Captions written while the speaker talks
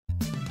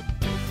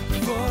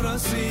for a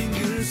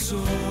single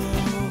soul.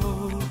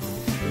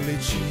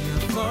 Reaching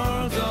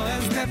further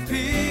and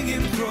stepping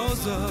in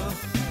closer.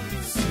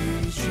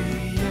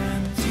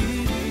 CGNTV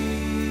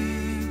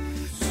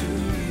to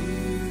you.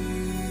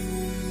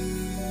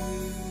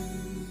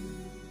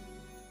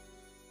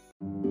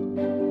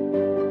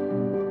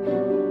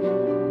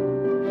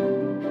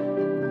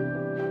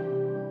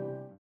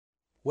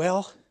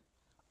 Well,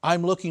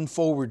 I'm looking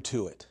forward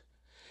to it.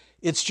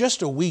 It's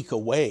just a week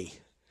away.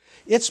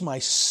 It's my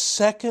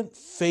second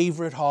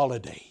favorite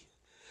holiday.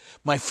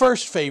 My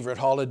first favorite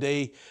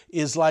holiday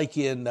is like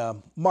in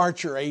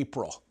March or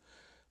April.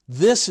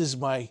 This is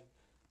my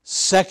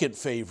second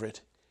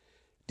favorite.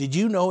 Did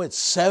you know it's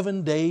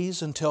 7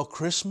 days until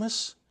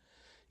Christmas?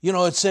 You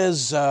know, it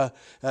says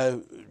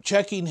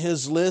checking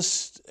his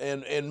list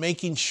and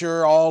making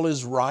sure all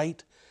is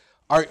right.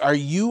 Are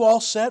you all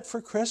set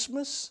for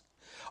Christmas?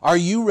 Are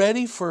you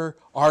ready for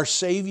our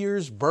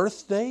Savior's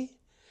birthday?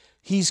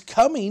 He's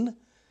coming.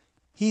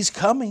 He's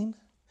coming.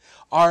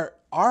 Are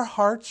our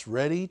hearts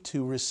ready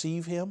to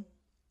receive Him?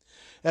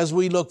 As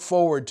we look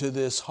forward to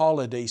this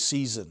holiday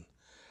season,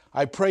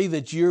 I pray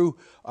that you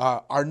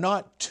are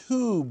not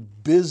too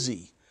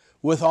busy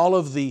with all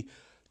of the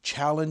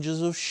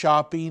challenges of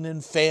shopping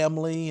and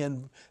family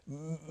and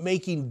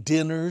making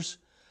dinners.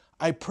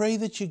 I pray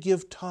that you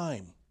give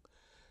time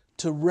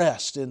to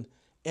rest and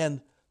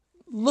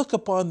look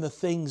upon the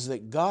things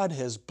that God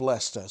has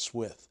blessed us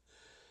with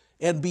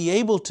and be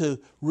able to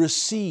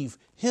receive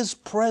His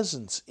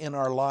presence in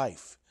our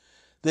life,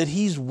 that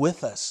He's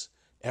with us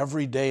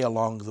every day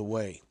along the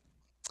way.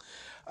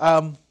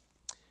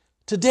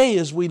 Today,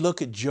 as we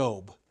look at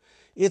Job,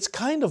 it's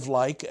kind of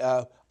like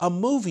a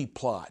movie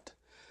plot.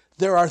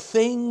 There are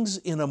things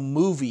in a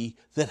movie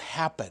that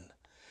happen,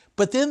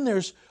 but then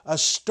there's a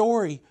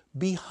story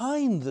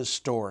behind the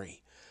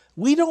story.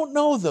 We don't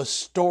know the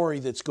story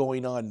that's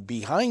going on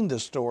behind the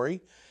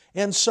story,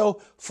 and so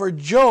for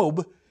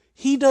Job,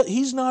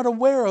 he's not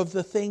aware of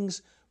the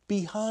things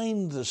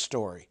behind the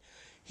story.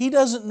 He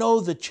doesn't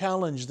know the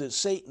challenge that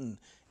Satan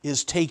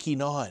is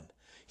taking on.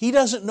 He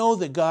doesn't know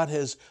that God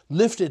has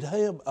lifted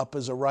him up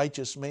as a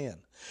righteous man.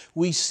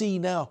 We see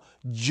now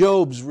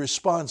Job's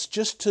response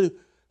just to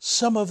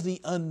some of the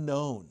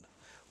unknown.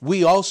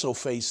 We also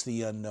face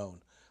the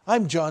unknown.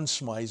 I'm John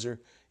Smizer.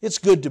 It's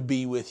good to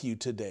be with you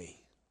today.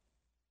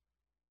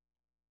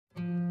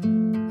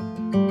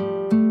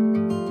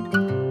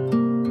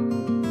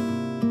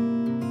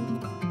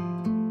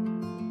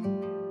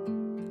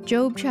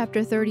 Job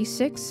chapter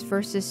 36,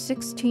 verses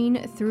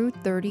 16 through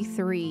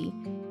 33.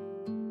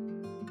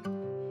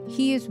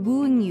 He is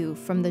wooing you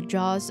from the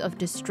jaws of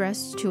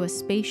distress to a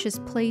spacious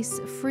place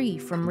free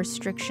from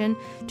restriction,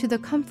 to the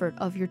comfort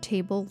of your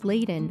table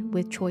laden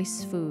with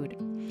choice food.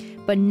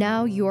 But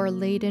now you are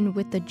laden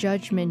with the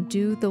judgment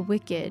due the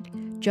wicked.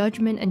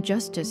 Judgment and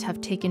justice have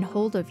taken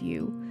hold of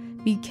you.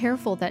 Be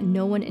careful that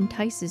no one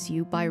entices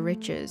you by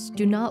riches.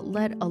 Do not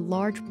let a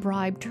large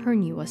bribe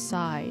turn you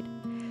aside.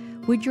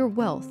 Would your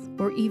wealth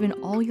or even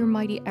all your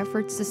mighty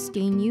efforts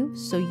sustain you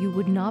so you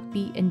would not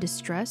be in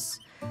distress?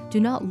 Do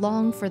not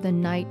long for the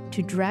night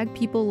to drag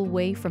people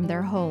away from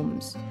their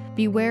homes.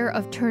 Beware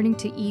of turning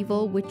to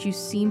evil which you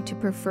seem to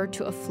prefer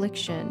to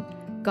affliction.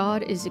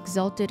 God is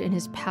exalted in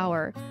His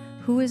power.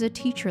 Who is a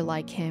teacher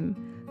like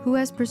Him? Who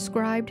has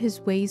prescribed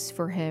His ways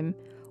for him,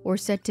 or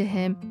said to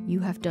him, "You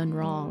have done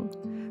wrong"?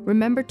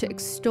 Remember to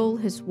extol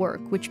His work,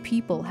 which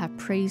people have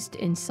praised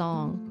in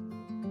song.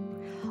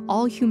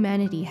 All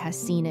humanity has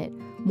seen it.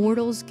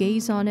 Mortals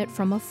gaze on it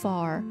from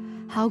afar.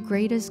 How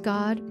great is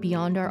God,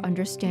 beyond our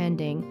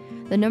understanding.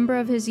 The number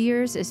of His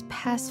years is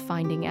past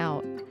finding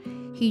out.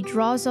 He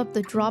draws up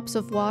the drops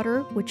of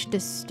water, which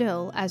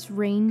distill as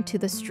rain to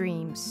the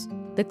streams.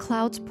 The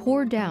clouds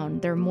pour down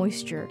their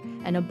moisture,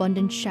 and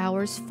abundant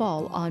showers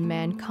fall on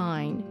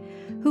mankind.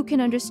 Who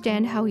can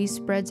understand how He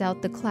spreads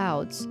out the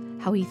clouds,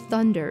 how He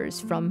thunders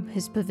from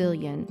His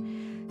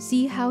pavilion?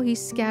 See how He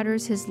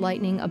scatters His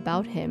lightning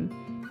about Him,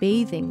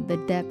 bathing the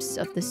depths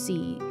of the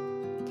sea.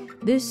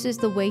 This is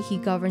the way He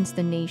governs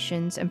the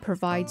nations and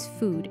provides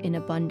food in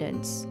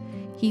abundance.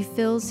 He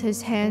fills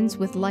His hands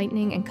with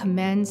lightning and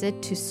commands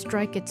it to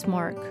strike its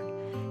mark.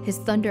 His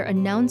thunder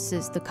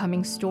announces the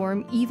coming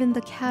storm. Even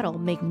the cattle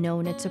make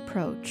known its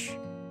approach.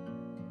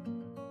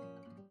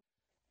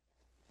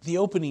 The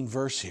opening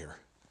verse here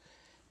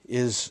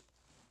is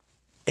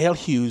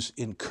Elihu's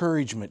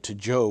encouragement to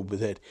Job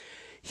that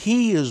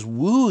he is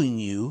wooing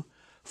you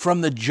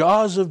from the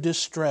jaws of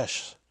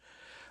distress,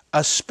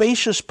 a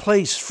spacious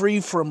place free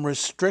from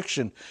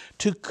restriction,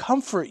 to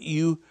comfort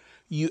you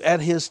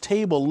at His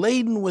table,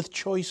 laden with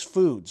choice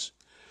foods.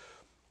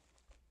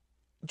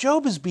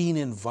 Job is being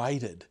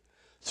invited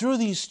through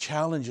these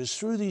challenges,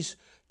 through these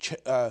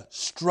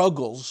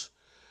struggles,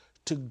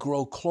 to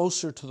grow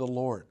closer to the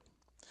Lord.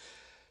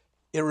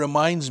 It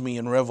reminds me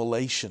in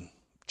Revelation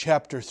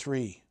chapter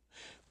 3,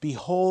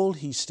 "Behold,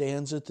 He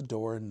stands at the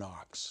door and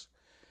knocks.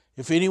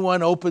 If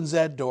anyone opens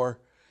that door,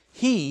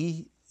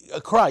 He,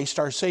 Christ,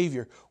 our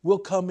Savior, will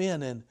come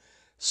in and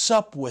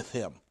sup with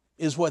him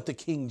is what the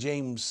King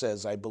James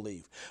says, I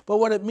believe. But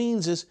what it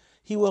means is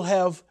he will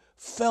have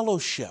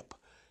fellowship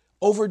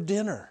over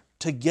dinner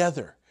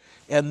together.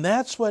 And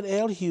that's what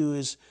Elihu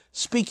is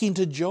speaking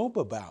to Job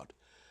about.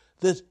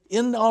 That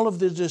in all of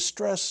the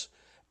distress,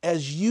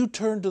 as you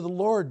turn to the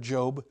Lord,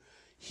 Job,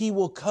 he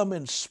will come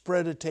and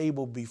spread a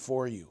table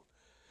before you.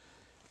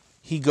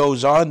 He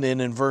goes on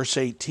then in verse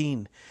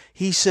 18.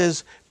 He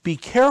says, be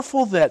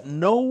careful that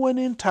no one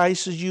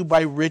entices you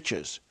by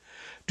riches.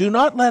 Do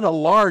not let a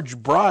large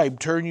bribe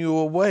turn you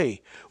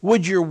away.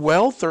 Would your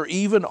wealth or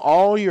even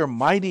all your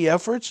mighty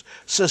efforts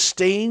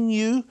sustain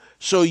you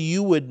so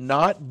you would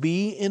not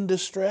be in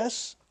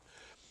distress?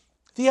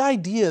 The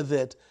idea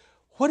that,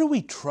 what do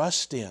we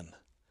trust in?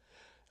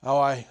 Oh,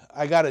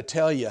 I got to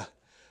tell you,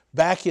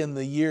 back in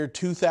the year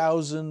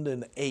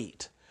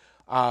 2008,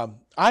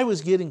 I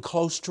was getting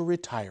close to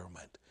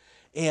retirement.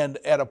 And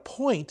at a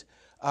point,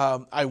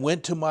 I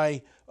went to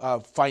my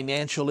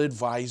financial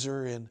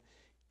advisor, and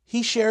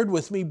he shared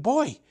with me,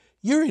 boy,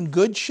 you're in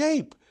good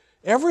shape.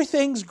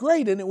 Everything's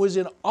great. And it was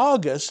in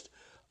August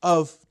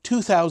of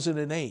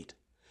 2008.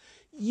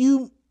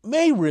 You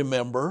may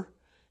remember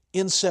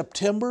in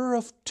September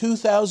of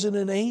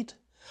 2008,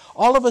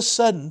 all of a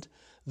sudden,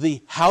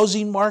 the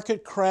housing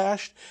market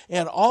crashed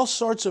and all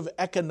sorts of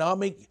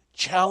economic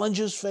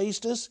challenges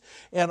faced us.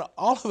 And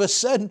all of a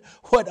sudden,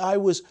 what I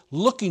was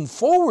looking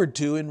forward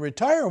to in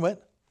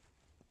retirement,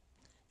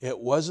 it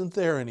wasn't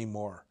there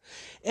anymore.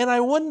 And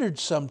I wondered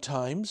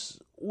sometimes,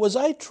 was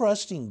I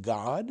trusting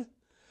God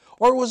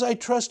or was I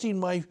trusting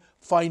my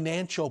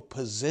financial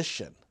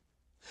position?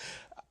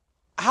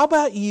 How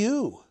about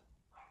you?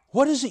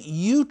 What is it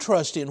you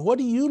trust in? What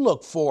do you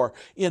look for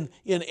in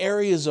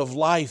areas of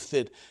life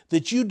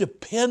that you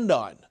depend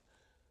on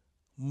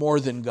more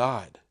than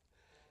God?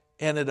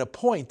 And at a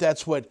point,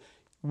 that's what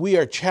we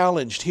are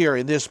challenged here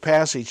in this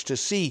passage to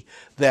see,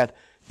 that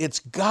it's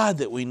God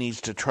that we need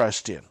to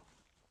trust in.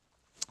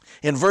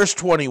 In verse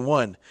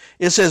 21,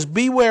 it says,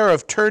 beware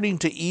of turning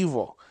to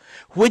evil,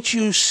 which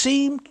you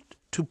seem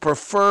to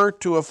prefer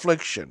to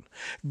affliction.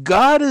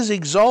 God is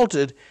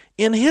exalted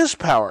in his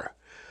power.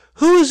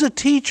 Who is a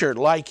teacher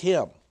like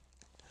him?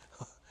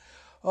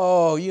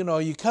 Oh,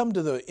 you come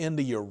to the end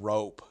of your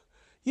rope.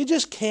 You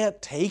just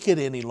can't take it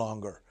any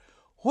longer.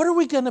 What are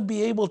we going to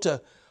be able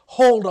to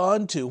hold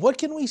on to? What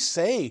can we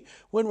say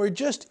when we're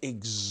just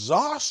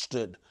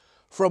exhausted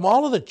from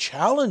all of the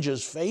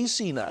challenges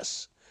facing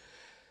us?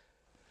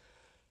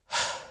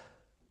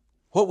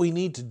 What we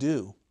need to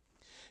do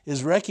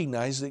is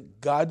recognize that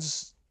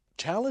God's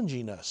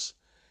challenging us.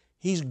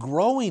 He's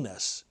growing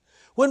us.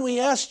 When we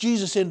ask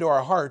Jesus into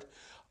our heart,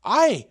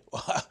 I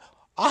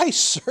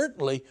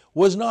certainly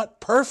was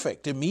not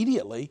perfect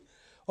immediately.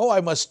 Oh,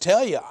 I must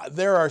tell you,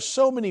 there are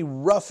so many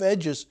rough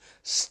edges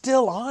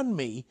still on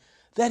me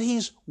that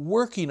he's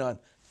working on,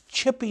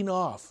 chipping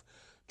off,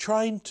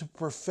 trying to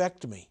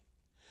perfect me.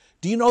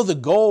 Do you know the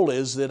goal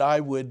is that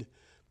I would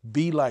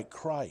be like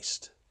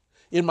Christ?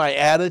 In my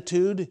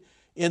attitude,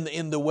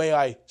 in the way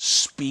I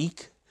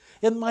speak,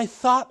 in my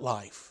thought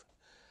life.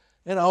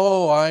 And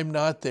I'm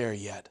not there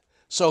yet.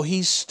 So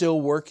he's still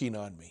working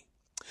on me.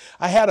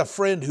 I had a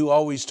friend who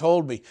always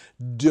told me,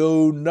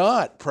 do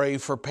not pray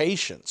for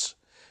patience.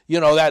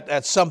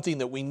 That's something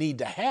that we need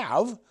to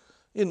have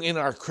in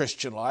our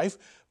Christian life,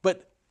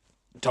 but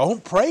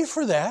don't pray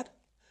for that.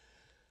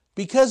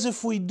 Because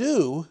if we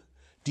do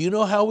you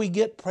know how we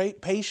get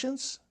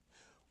patience?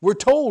 We're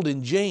told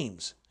in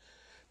James,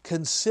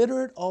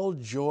 consider it all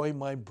joy,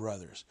 my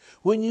brothers,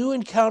 when you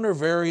encounter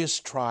various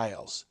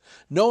trials,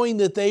 knowing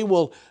that they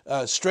will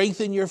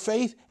strengthen your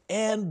faith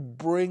and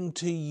bring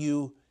to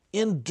you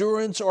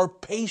endurance or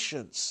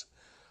patience.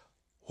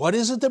 What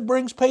is it that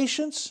brings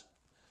patience?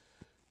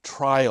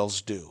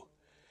 Trials do.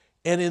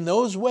 And in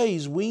those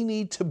ways, we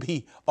need to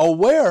be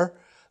aware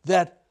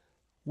that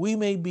we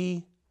may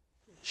be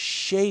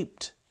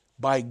shaped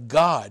by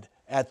God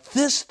at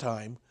this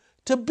time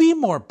to be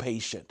more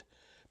patient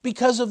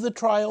because of the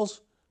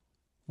trials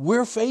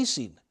we're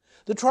facing.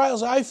 The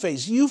trials I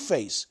face, you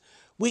face.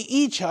 We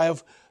each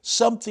have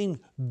something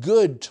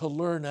good to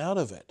learn out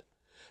of it.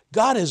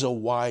 God is a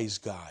wise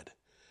God.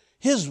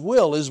 His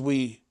will, as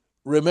we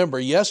remember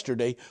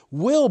yesterday,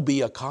 will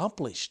be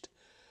accomplished.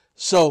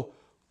 So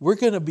we're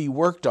going to be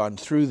worked on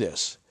through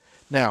this.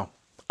 Now,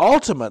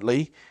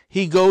 ultimately,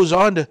 he goes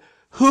on to,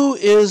 who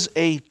is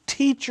a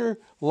teacher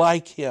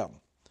like him?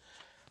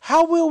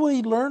 How will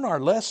we learn our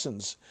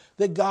lessons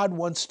that God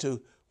wants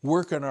to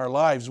work in our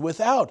lives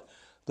without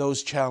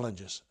those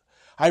challenges?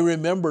 I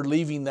remember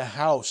leaving the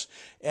house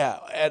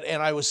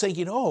and I was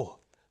thinking,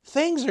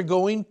 things are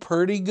going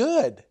pretty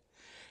good.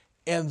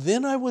 And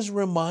then I was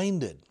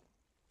reminded,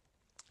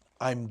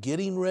 I'm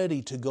getting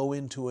ready to go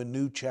into a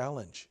new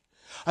challenge.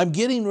 I'm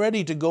getting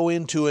ready to go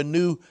into a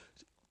new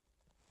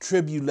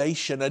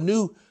tribulation, a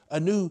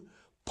new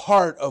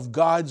part of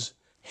God's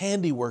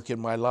handiwork in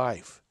my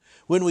life.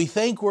 When we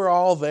think we're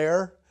all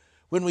there,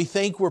 when we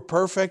think we're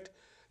perfect,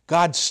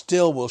 God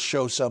still will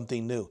show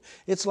something new.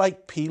 It's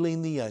like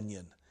peeling the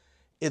onion.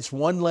 It's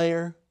one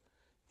layer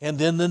and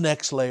then the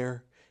next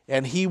layer,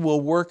 and he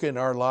will work in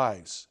our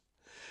lives.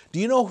 Do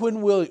you know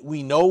when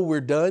we know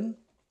we're done?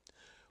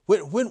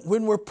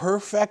 When we're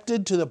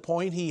perfected to the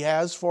point He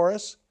has for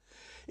us?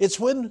 It's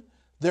when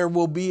there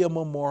will be a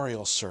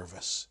memorial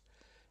service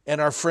and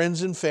our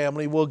friends and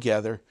family will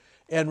gather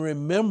and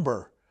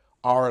remember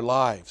our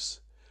lives.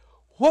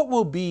 What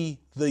will be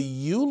the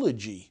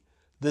eulogy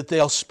that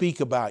they'll speak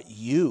about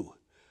you?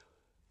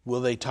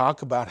 Will they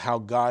talk about how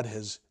God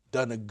has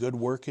done a good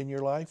work in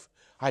your life?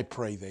 I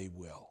pray they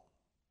will.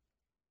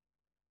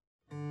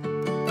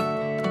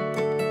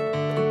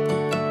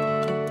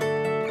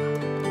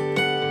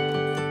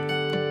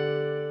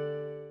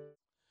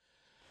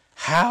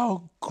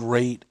 How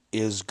great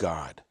is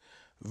God?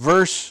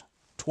 Verse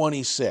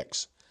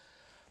 26.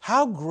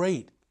 How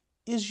great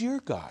is your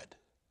God?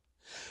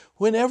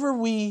 Whenever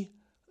we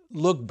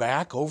look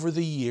back over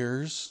the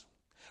years,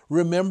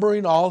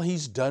 remembering all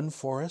He's done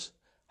for us,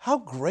 how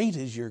great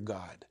is your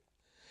God?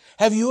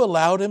 Have you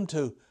allowed Him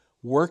to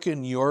work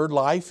in your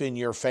life, in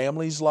your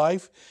family's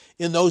life,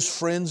 in those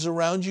friends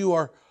around you?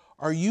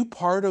 Are you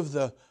part of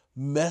the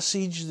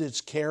message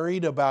that's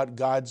carried about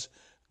God's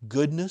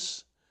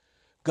goodness,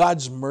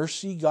 God's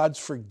mercy, God's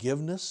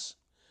forgiveness?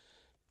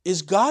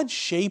 Is God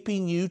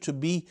shaping you to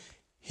be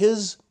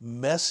His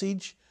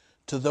message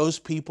to those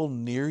people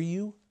near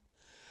you?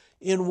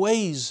 In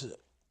ways,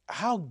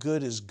 how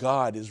good is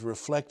God is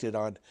reflected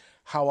on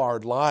how our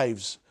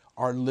lives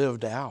are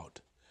lived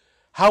out.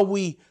 How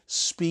we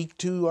speak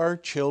to our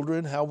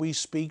children, how we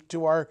speak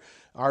to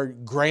our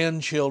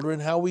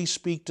grandchildren, how we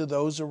speak to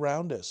those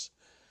around us.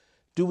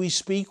 Do we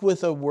speak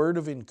with a word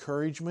of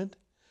encouragement?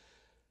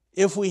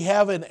 If we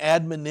have an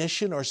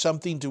admonition or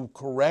something to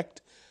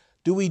correct,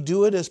 do we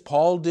do it as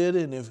Paul did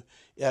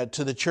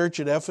to the church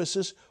at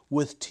Ephesus,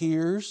 with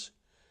tears?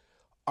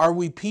 Are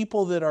we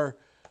people that are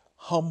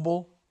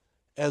humble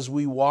as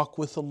we walk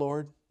with the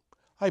Lord?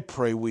 I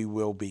pray we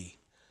will be.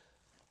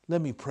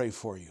 Let me pray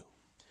for you.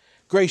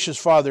 Gracious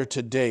Father,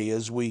 today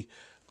as we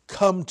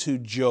come to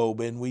Job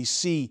and we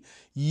see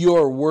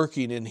Your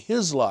working in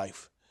his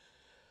life,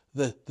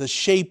 the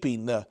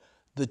shaping, the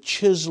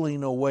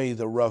chiseling away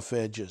the rough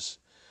edges,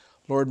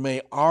 Lord,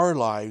 may our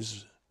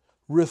lives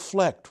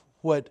reflect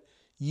what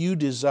You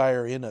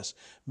desire in us.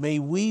 May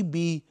we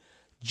be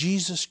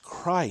Jesus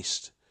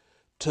Christ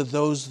to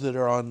those that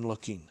are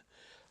onlooking.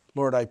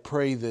 Lord, I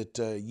pray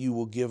that You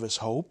will give us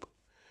hope.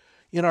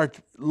 In our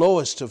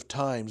lowest of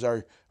times,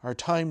 our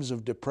times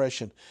of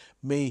depression,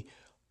 may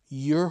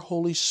Your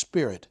Holy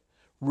Spirit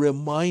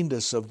remind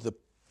us of the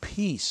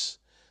peace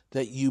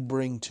that You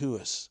bring to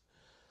us.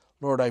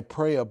 Lord, I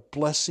pray a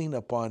blessing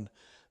upon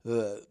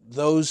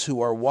those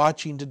who are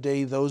watching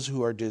today, those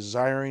who are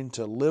desiring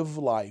to live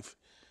life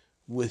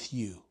with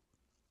You.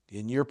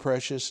 In Your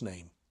precious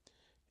name,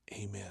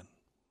 amen.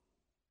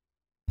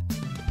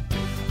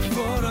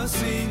 For a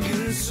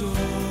single soul,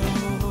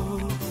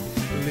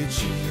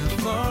 reaching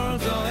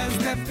further and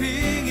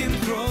stepping in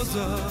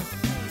closer.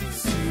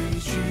 See